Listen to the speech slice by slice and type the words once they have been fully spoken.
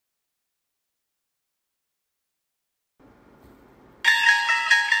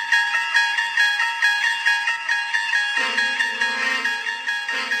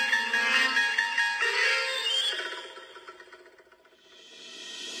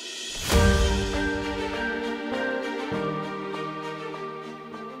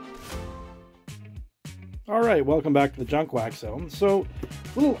Alright, welcome back to the Junk Wax Zone. So,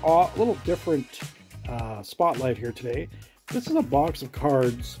 little different spotlight here today. This is a box of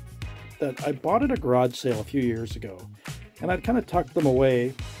cards that I bought at a garage sale a few years ago. And I'd kind of tucked them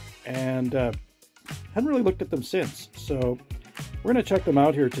away and hadn't really looked at them since. So, we're going to check them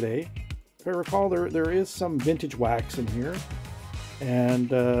out here today. If I recall, there is some vintage wax in here.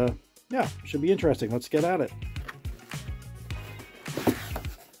 And yeah, should be interesting. Let's get at it.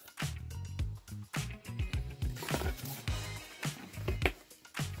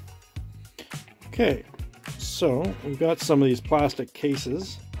 Okay, so we've got some of these plastic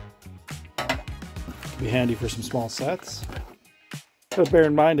cases. Could be handy for some small sets. But bear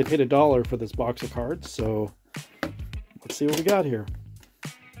in mind, I paid $1 for this box of cards, so let's see what we got here.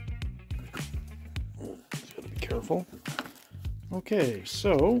 Just gotta be careful. Okay,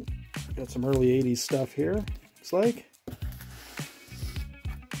 so got some early 80s stuff here, looks like.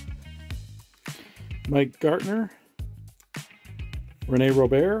 Mike Gartner, Rene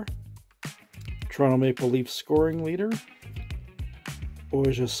Robert, Toronto Maple Leafs scoring leader,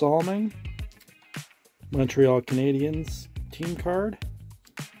 Borja Salming, Montreal Canadiens team card.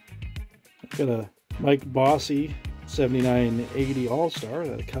 I've got a Mike Bossy 79-80 All-Star,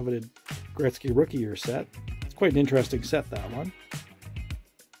 that coveted Gretzky Rookie Year set. It's quite an interesting set, that one.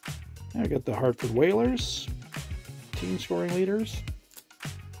 I got the Hartford Whalers team scoring leaders.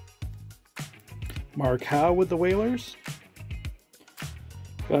 Mark Howe with the Whalers.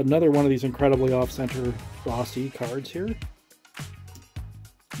 Got another one of these incredibly off-center Bossy cards here.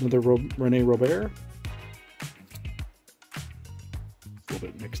 Another Rene Robert. A little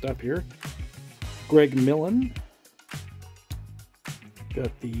bit mixed up here. Greg Millen.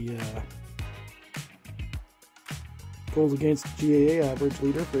 Got the goals against GAA average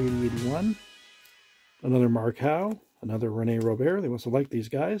leader for 80-81. Another Mark Howe. Another Rene Robert. They must have liked these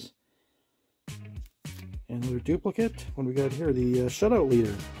guys. Another duplicate. What do we got here? The shutout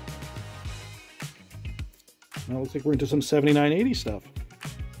leader. Now looks like we're into some 79-80 stuff.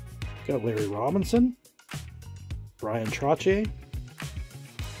 Got Larry Robinson, Brian Trottier,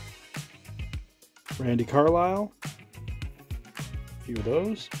 Randy Carlyle, a few of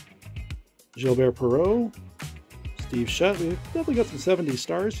those. Gilbert Perreault, Steve Shutt. We've definitely got some 70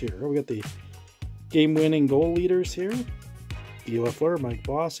 stars here. We got the game-winning goal leaders here. Lafleur, Mike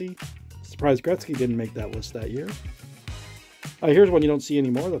Bossy. Surprised Gretzky didn't make that list that year. Here's one you don't see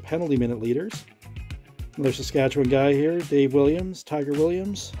anymore, the penalty minute leaders. Another Saskatchewan guy here, Dave Williams, Tiger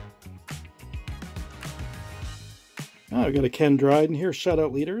Williams. Oh, we got a Ken Dryden here,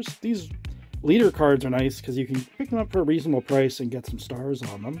 shutout leaders. These leader cards are nice because you can pick them up for a reasonable price and get some stars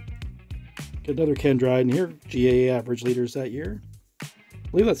on them. Got another Ken Dryden here, GAA average leaders that year. I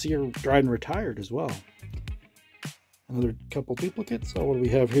believe that's the year Dryden retired as well. Another couple duplicates. So what do we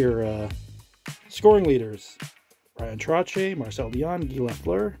have here? Scoring leaders. Brian Trottier, Marcel Dion, Guy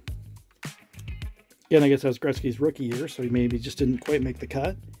Lafleur. Again, I guess that was Gretzky's rookie year, so he maybe just didn't quite make the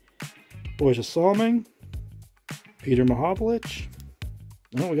cut. Borja Salming. Peter Mahovlich.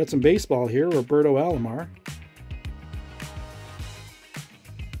 Oh, we got some baseball here. Roberto Alomar.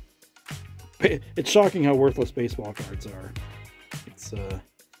 It's shocking how worthless baseball cards are. It's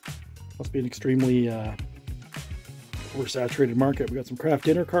must be an extremely oversaturated market. We got some craft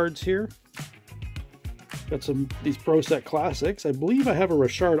dinner cards here. Got some these Pro Set Classics. I believe I have a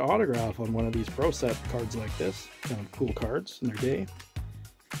Richard autograph on one of these Pro Set cards like this. Kind of cool cards in their day.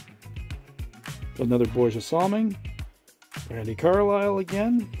 Got another Borja Salming. Randy Carlyle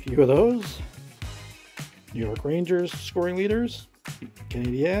again. A few of those. New York Rangers scoring leaders.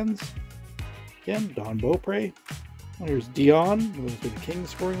 Canadiens. Again, Don Beaupre. Oh, here's Dion. Those are the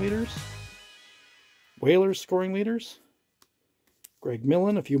Kings scoring leaders. Whalers scoring leaders. Greg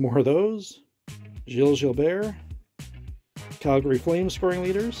Millen, a few more of those. Gilles Gilbert. Calgary Flames scoring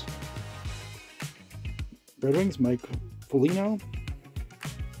leaders. Red Wings, Mike Foligno.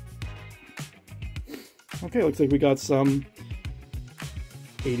 Okay, looks like we got some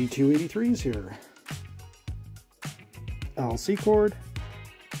 82-83s here. Al Secord.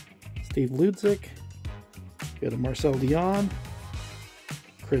 Steve Ludzik. We got a Marcel Dion.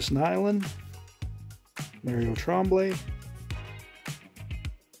 Chris Nyland. Mario Tremblay.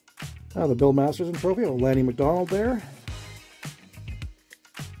 The Bill Masterson Trophy. Oh, Lanny McDonald there.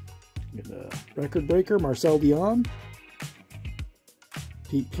 Get a record breaker, Marcel Dion.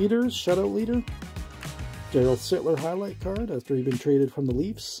 Pete Peters, shutout leader. Daryl Sittler highlight card after he'd been traded from the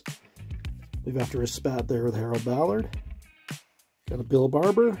Leafs. Leave after his spat there with Harold Ballard. Got a Bill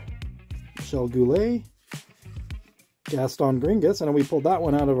Barber. Michel Goulet. Gaston Gringas. I know we pulled that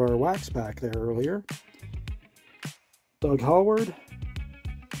one out of our wax pack there earlier. Doug Hallward,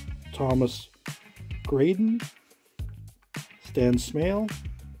 Thomas Dryden, Stan Smale,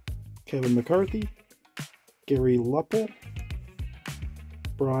 Kevin McCarthy, Gary Luppel,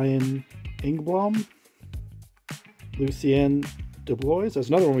 Brian Ingblom, Lucien DeBlois. That's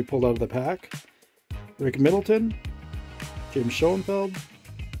another one we pulled out of the pack. Rick Middleton, Jim Schoenfeld,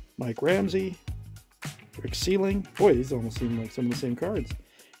 Mike Ramsey, Rick Sealing. Boy, these almost seem like some of the same cards.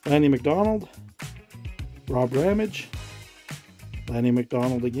 Lanny McDonald, Rob Ramage, Lanny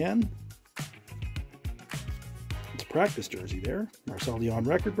McDonald again. It's a practice jersey there. Marcel Leon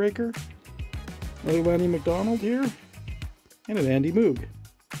record breaker. Another Lanny McDonald here. And an Andy Moog.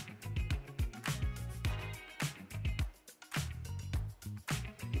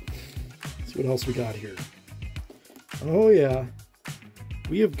 Let's see what else we got here. Oh yeah.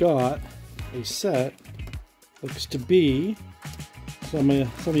 We have got a set. Looks to be, some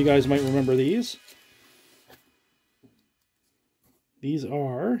of you guys might remember these. These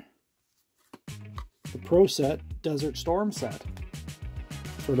are the Pro Set Desert Storm set.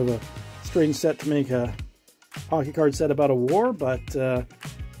 Sort of a strange set to make a hockey card set about a war, but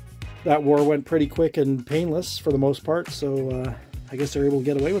that war went pretty quick and painless for the most part, so I guess they're able to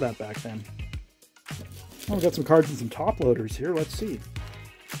get away with that back then. Well, we've got some cards and some top loaders here. Let's see.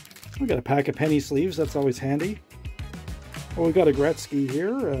 We got a pack of penny sleeves. That's always handy. Well, we got a Gretzky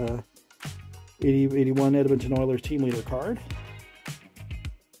here, 81 Edmonton Oilers team leader card.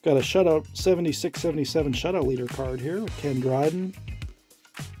 Got a shutout 76-77 shutout leader card here with Ken Dryden.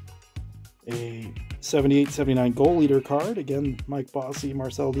 A 78-79 goal leader card. Again, Mike Bossy,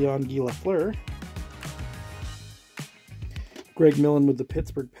 Marcel Dion, Guy Lafleur. Greg Millen with the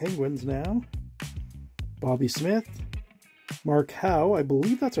Pittsburgh Penguins now. Bobby Smith. Mark Howe, I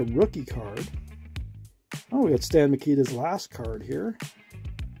believe that's a rookie card. Oh, we got Stan Makita's last card here.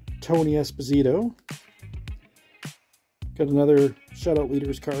 Tony Esposito. Got another shutout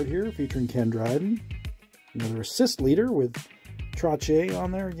leaders card here featuring Ken Dryden. Another assist leader with Trottier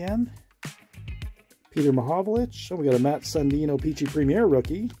on there again. Peter Mahovlich. Oh, we got a Matt Sundin O-Pee-Chee Premier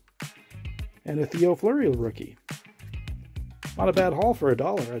rookie. And a Theo Fleury rookie. Not a bad haul for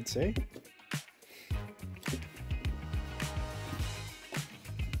 $1, I'd say.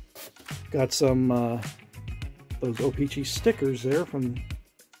 Got some those O-Pee-Chee stickers there from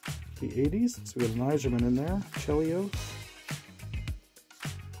the 80s. So we got an Iserman in there. Chelios.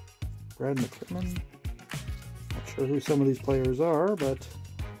 Brad McCrimmon. Not sure who some of these players are, but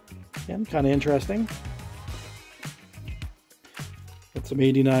again, kind of interesting. Got some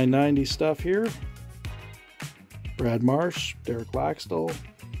 89-90 stuff here. Brad Marsh, Derek Laxdal,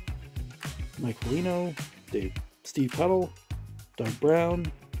 Mike Foligno, Steve Tuttle, Doug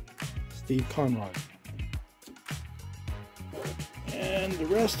Brown, Steve Conrad. And the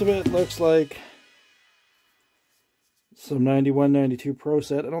rest of it looks like some 91-92 Pro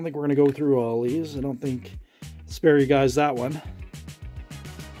Set. I don't think we're going to go through all these. I don't think spare you guys that one.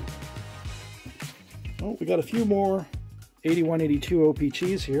 Oh, we got a few more 81-82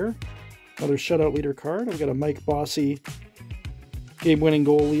 O-Pee-Chees here. Another shutout leader card. We've got a Mike Bossy game-winning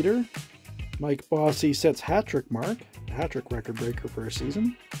goal leader. Mike Bossy sets hat-trick mark. Hat-trick record breaker for a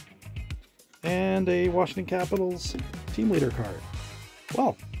season. And a Washington Capitals team leader card.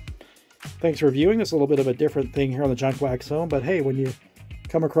 Well, thanks for viewing. This is a little bit of a different thing here on the Junk Wax Zone, but hey, when you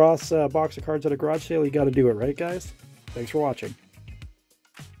come across a box of cards at a garage sale, you got to do it, right, guys? Thanks for watching.